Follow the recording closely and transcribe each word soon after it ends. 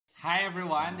Hi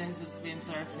everyone, this is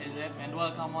Sir Philip and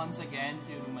welcome once again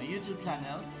to my YouTube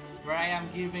channel where I am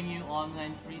giving you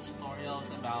online free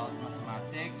tutorials about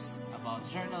mathematics, about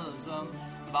journalism,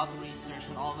 about research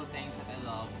and all the things that I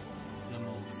love the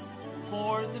most.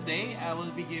 For today, I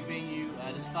will be giving you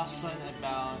a discussion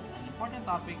about an important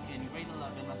topic in grade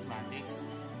 11 mathematics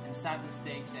and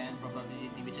statistics and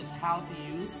probability, which is how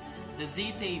to use the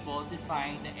Z-table to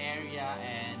find the area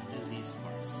and the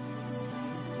Z-scores.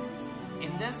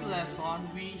 In this lesson,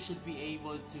 we should be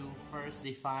able to first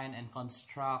define and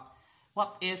construct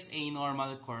what is a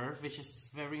normal curve, which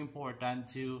is very important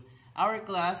to our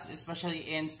class, especially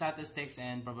in statistics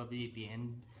and probability.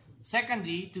 And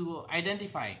secondly, to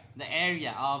identify the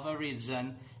area of a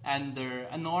region under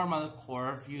a normal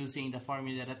curve using the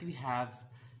formula that we have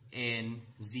in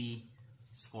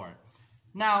Z-score.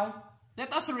 Now,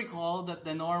 let us recall that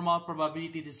the normal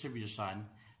probability distribution,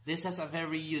 this has a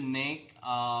very unique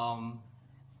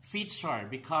feature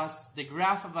because the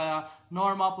graph of a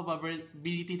normal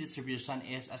probability distribution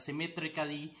is a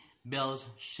symmetrically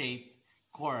bell-shaped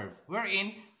curve,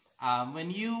 wherein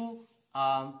when you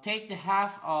take the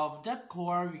half of that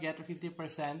curve, you get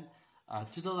 50%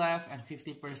 to the left and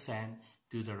 50%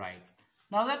 to the right.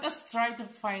 Now let us try to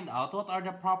find out what are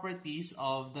the properties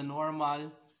of the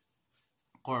normal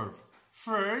curve.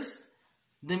 First,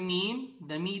 the mean,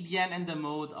 the median, and the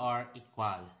mode are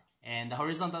equal. And the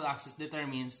horizontal axis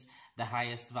determines the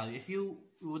highest value. If you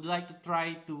would like to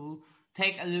try to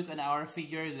take a look at our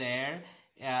figure there,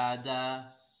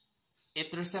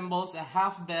 it resembles a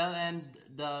half bell, and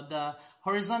the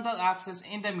horizontal axis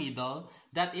in the middle,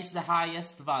 that is the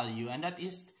highest value, and that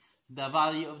is the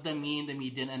value of the mean, the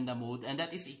median, and the mode, and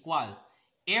that is equal.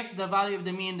 If the value of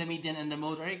the mean, the median, and the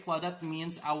mode are equal, that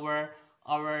means our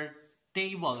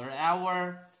table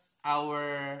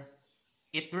or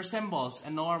it resembles a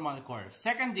normal curve.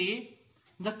 Secondly,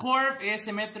 the curve is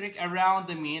symmetric around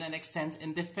the mean and extends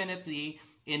indefinitely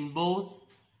in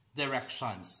both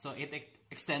directions. So it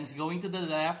extends going to the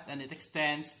left and it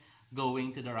extends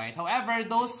going to the right. However,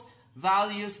 those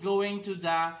values going to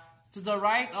the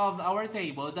right of our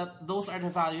table, those are the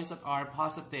values that are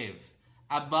positive,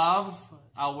 above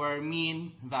our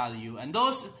mean value. And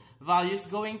those values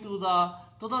going to the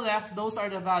left, those are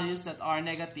the values that are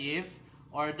negative,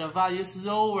 or the values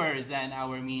lower than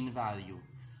our mean value.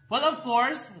 Well, of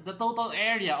course, the total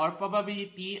area or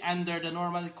probability under the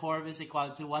normal curve is equal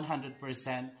to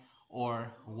 100%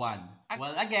 or 1.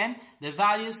 Well, again, the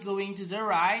values going to the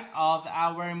right of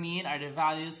our mean are the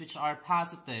values which are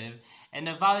positive, and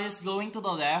the values going to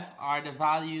the left are the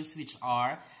values which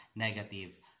are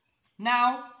negative.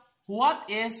 Now, what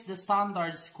is the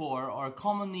standard score, or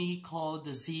commonly called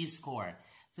the Z-score?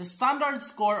 The standard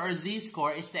score or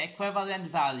Z-score is the equivalent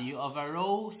value of a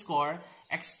row score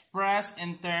expressed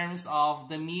in terms of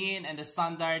the mean and the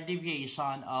standard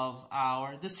deviation of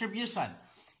our distribution.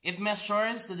 It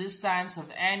measures the distance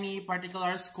of any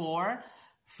particular score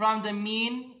from the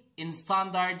mean in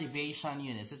standard deviation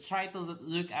units. So try to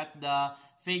look at the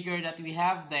figure that we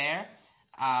have there.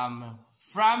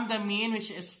 From the mean,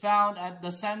 which is found at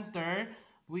the center,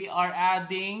 we are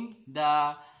adding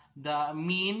the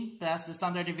mean plus the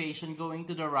standard deviation going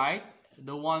to the right,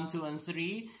 the 1, 2, and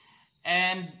 3.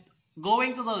 And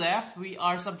going to the left, we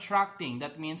are subtracting.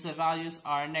 That means the values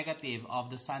are negative of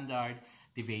the standard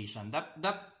deviation.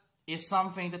 That is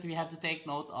something that we have to take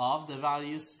note of. The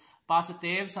values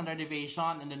positive standard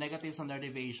deviation and the negative standard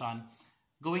deviation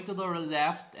going to the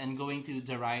left and going to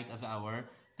the right of our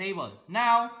table.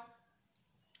 Now,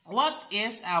 what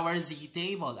is our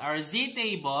Z-table? Our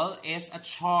Z-table is a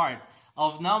chart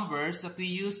of numbers that we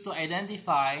use to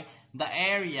identify the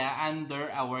area under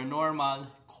our normal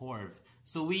curve.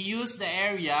 So we use the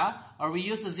area, or we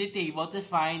use the Z-table to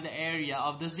find the area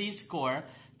of the Z-score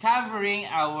covering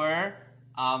our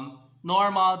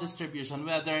normal distribution,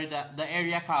 whether the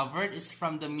area covered is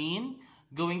from the mean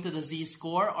going to the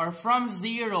Z-score, or from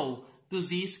 0 to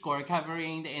Z-score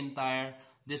covering the entire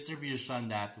distribution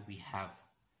that we have.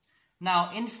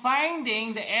 Now, in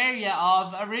finding the area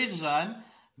of a region,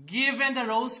 given the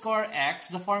row score x,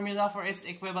 the formula for its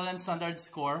equivalent standard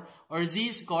score or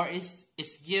Z-score is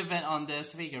given on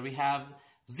this figure. We have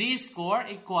Z-score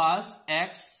equals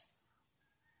x,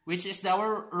 which is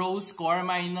our row score,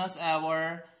 minus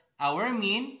our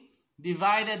mean,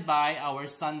 divided by our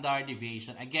standard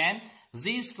deviation. Again,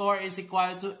 Z-score is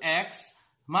equal to x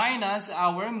minus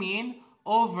our mean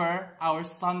over our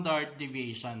standard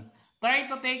deviation. Try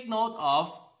to take note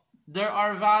of there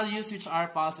are values which are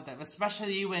positive,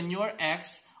 especially when your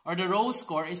x or the row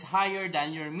score is higher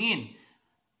than your mean.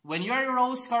 When your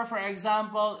row score, for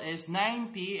example, is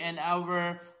 90 and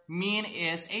our mean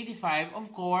is 85,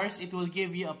 of course, it will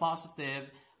give you a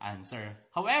positive answer.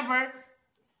 However,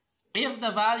 if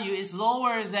the value is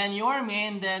lower than your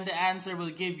mean, then the answer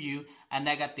will give you a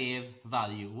negative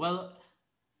value. Well,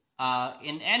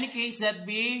 in any case that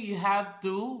be, you have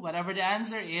to, whatever the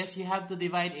answer is, you have to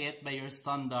divide it by your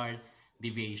standard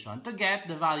deviation to get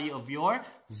the value of your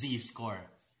z-score.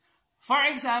 For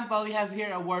example, we have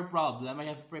here a word problem. I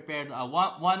have prepared a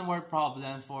one word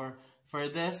problem for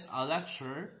this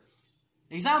lecture.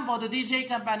 Example, the DJ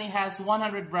company has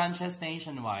 100 branches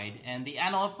nationwide, and the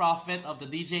annual profit of the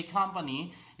DJ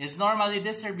company is normally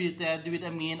distributed with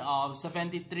a mean of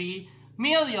 73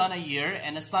 million a year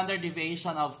and a standard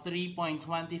deviation of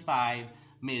 3.25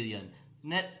 million.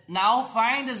 Now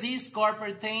find the z-score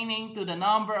pertaining to the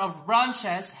number of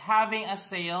branches having a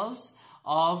sales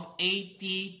of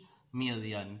 80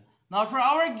 million. Now for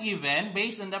our given,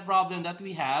 based on the problem that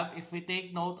we have, if we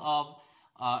take note of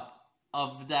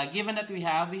the given that we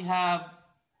have,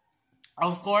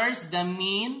 of course, the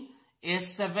mean is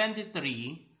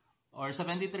 73 or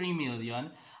 73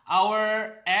 million.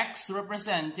 Our x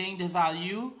representing the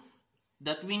value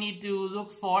that we need to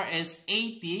look for is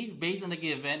 80 based on the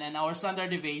given, and our standard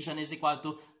deviation is equal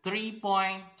to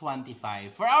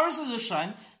 3.25. For our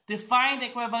solution, to find the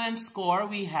equivalent score,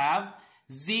 we have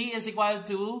z is equal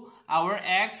to our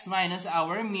x minus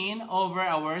our mean over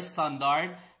our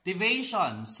standard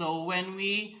deviation. So when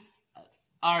we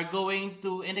are going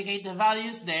to indicate the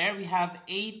values there, we have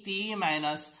 80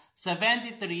 minus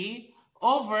 73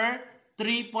 over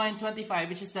 3.25,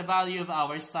 which is the value of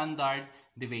our standard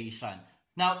deviation.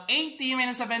 Now 80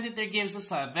 minus 73 gives us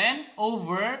 7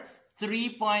 over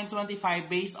 3.25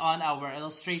 based on our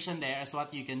illustration there, as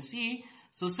what you can see.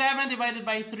 So 7 divided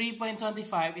by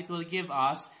 3.25, it will give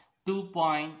us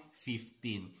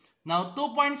 2.15. Now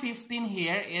 2.15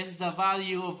 here is the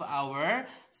value of our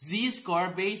z-score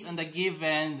based on the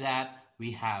given that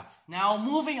we have. Now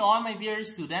moving on, my dear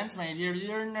students, my dear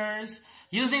learners,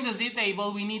 using the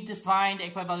z-table, we need to find the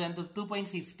equivalent of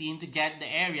 2.15 to get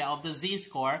the area of the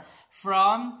z-score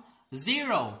from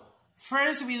 0.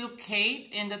 First, we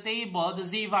locate in the table the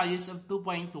z-values of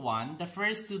 2.1, the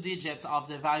first two digits of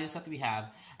the values that we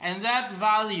have. And that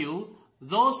value,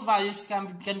 those values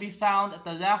can be found at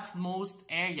the leftmost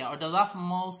area or the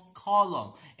leftmost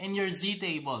column in your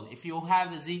z-table. If you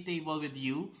have the z-table with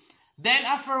you, then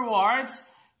afterwards,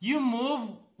 you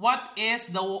move what is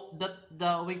the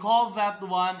we call that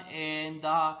one in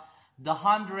the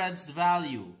hundreds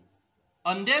value.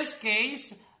 On this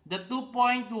case, the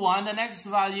 2.1, the next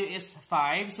value is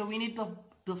 5. So we need to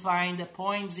find the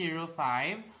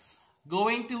 0.05.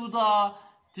 Going to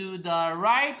the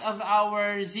right of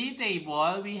our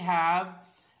z-table, we have,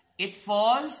 it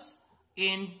falls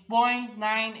in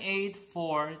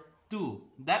 0.9842.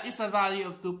 That is the value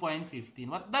of 2.15.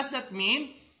 What does that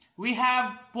mean? We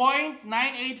have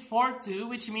 0.9842,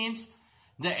 which means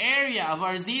the area of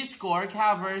our z-score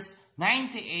covers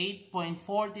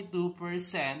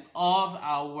 98.42% of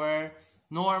our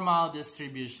normal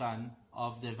distribution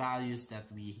of the values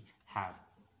that we have.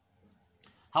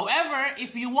 However,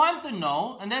 if you want to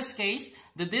know, in this case,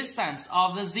 the distance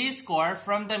of the z-score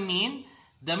from the mean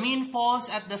falls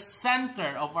at the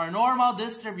center of our normal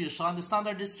distribution, the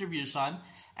standard distribution,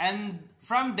 and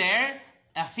from there,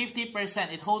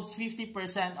 50%, it holds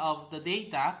 50% of the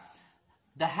data.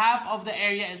 The half of the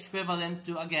area is equivalent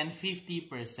to, again,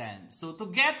 50%. So to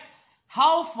get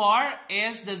how far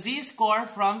is the z-score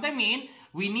from the mean,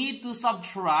 we need to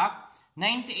subtract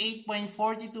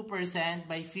 98.42%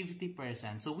 by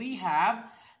 50%. So we have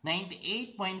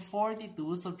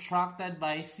 98.42 subtracted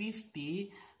by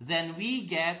 50, then we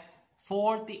get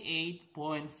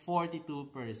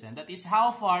 48.42%. That is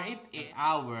how far it is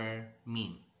our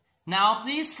mean. Now,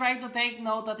 please try to take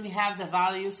note that we have the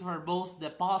values for both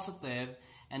the positive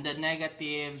and the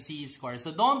negative z-score.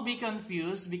 So don't be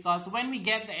confused, because when we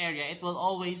get the area, it will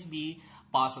always be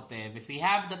positive. If we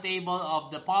have the table of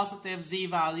the positive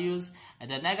z-values and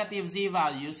the negative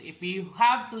z-values, if you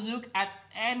have to look at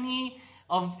any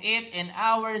of it in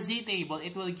our z-table,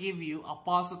 it will give you a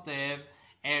positive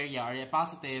area or a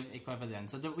positive equivalent.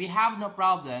 So that we have no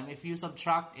problem if you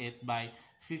subtract it by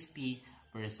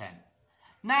 50%.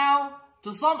 Now,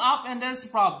 to sum up in this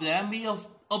problem, we have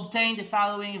obtained the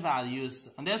following values.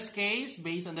 In this case,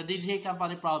 based on the DJ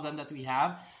company problem that we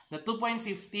have, the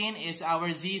 2.15 is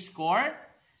our z-score.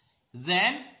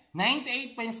 Then,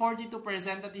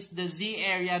 98.42%, that is the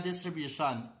z-area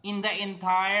distribution in the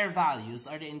entire values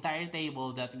or the entire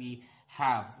table that we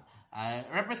have.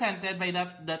 Represented by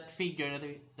that figure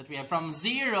that we have from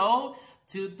 0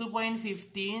 to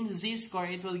 2.15 z-score,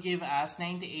 it will give us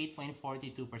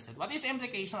 98.42%. What is the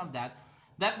implication of that?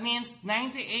 That means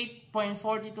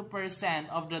 98.42%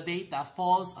 of the data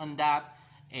falls on that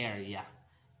area.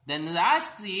 Then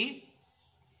lastly,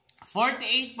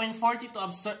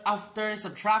 48.42 after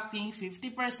subtracting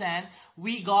 50%,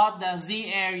 we got the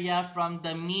z area from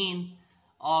the mean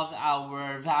of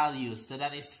our values. So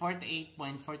that is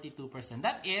 48.42%.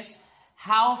 That is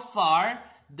how far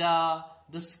the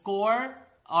score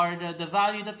or the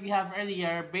value that we have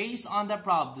earlier based on the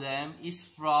problem is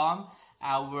from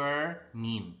our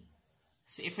mean.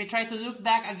 So if we try to look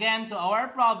back again to our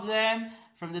problem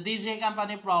from the DJ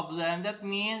company problem, that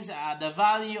means the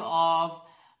value of,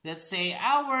 let's say,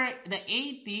 the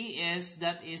 80 is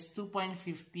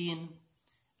 2.15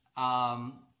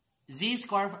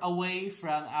 z-score away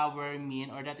from our mean,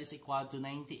 or that is equal to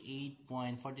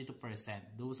 98.42%.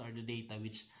 Those are the data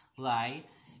which lie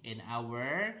in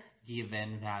our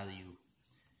given value.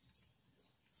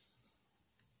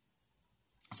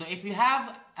 So if you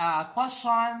have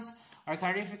questions or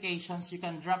clarifications, you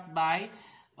can drop by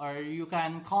or you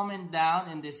can comment down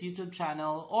in this YouTube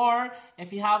channel, or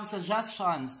if you have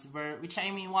suggestions which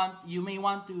you may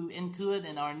want to include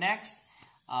in our next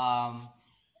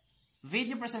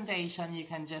video presentation, you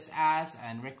can just ask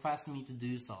and request me to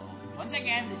do so. Once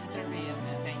again, this is Ariel,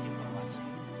 and thank you for watching.